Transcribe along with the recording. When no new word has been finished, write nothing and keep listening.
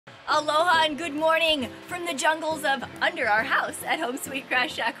Aloha and good morning from the jungles of under our house at Home Sweet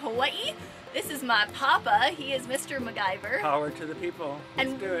Grass Shack, Hawaii. This is my papa. He is Mr. MacGyver. Power to the people.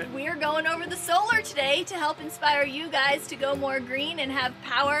 Let's do it. We're going over the solar today to help inspire you guys to go more green and have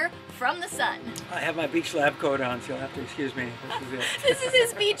power from the sun. I have my beach lab coat on, so you'll have to excuse me. This is it. This is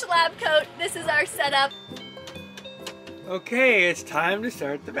his beach lab coat. This is our setup. Okay, it's time to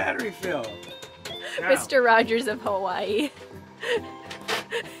start the battery fill. Now. Mr. Rogers of Hawaii.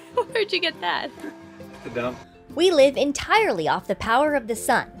 Where'd you get that? The dump. We live entirely off the power of the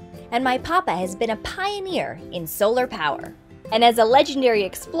sun, and my papa has been a pioneer in solar power. And as a legendary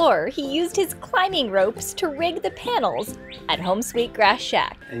explorer, he used his climbing ropes to rig the panels at Home Sweet Grass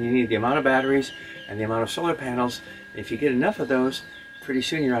Shack. And you need the amount of batteries and the amount of solar panels. If you get enough of those, pretty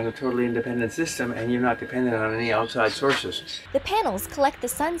soon you're on a totally independent system and you're not dependent on any outside sources. The panels collect the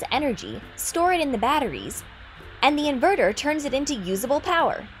sun's energy, store it in the batteries, and the inverter turns it into usable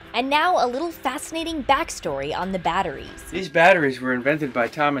power. And now a little fascinating backstory on the batteries. These batteries were invented by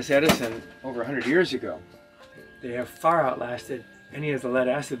Thomas Edison over 100 years ago. They have far outlasted any of the lead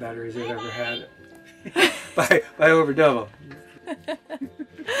acid batteries they've ever had by over double.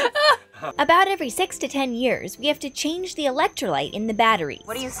 About every 6 to 10 years, we have to change the electrolyte in the batteries.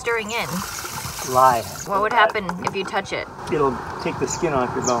 What are you stirring in? Lye. What would happen if you touch it? It'll take the skin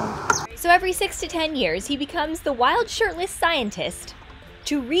off your bones. So every 6 to 10 years, he becomes the wild shirtless scientist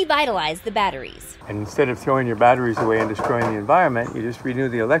to revitalize the batteries. And instead of throwing your batteries away and destroying the environment, you just renew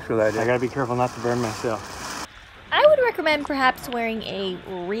the electrolyte. I gotta be careful not to burn myself. I would recommend perhaps wearing a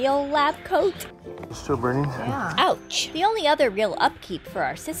real lab coat. It's still burning? Yeah. Ouch! The only other real upkeep for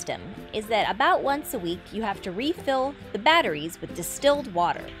our system is that about once a week you have to refill the batteries with distilled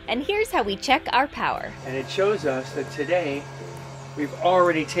water. And here's how we check our power. And it shows us that today we've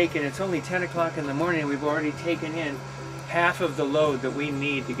already taken, it's only 10 o'clock in the morning, we've already taken in half of the load that we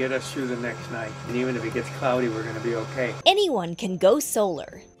need to get us through the next night. And even if it gets cloudy, we're going to be okay. Anyone can go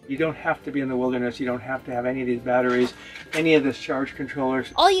solar. You don't have to be in the wilderness. You don't have to have any of these batteries, any of this charge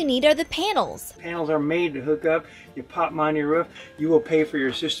controllers. All you need are the panels. Panels are made to hook up. You pop them on your roof. You will pay for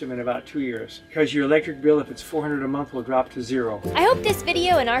your system in about 2 years. Because your electric bill, if it's $400 a month, will drop to zero. I hope this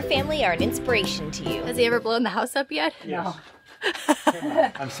video and our family are an inspiration to you. Has he ever blown the house up yet? Yes.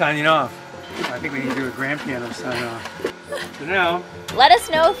 No. I'm signing off. I think we need to do a grand piano sign off. So now, Let us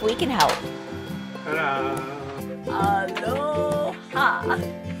know if we can help. ta-da! Aloha!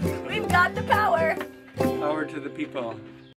 We've got the power! Power to the people.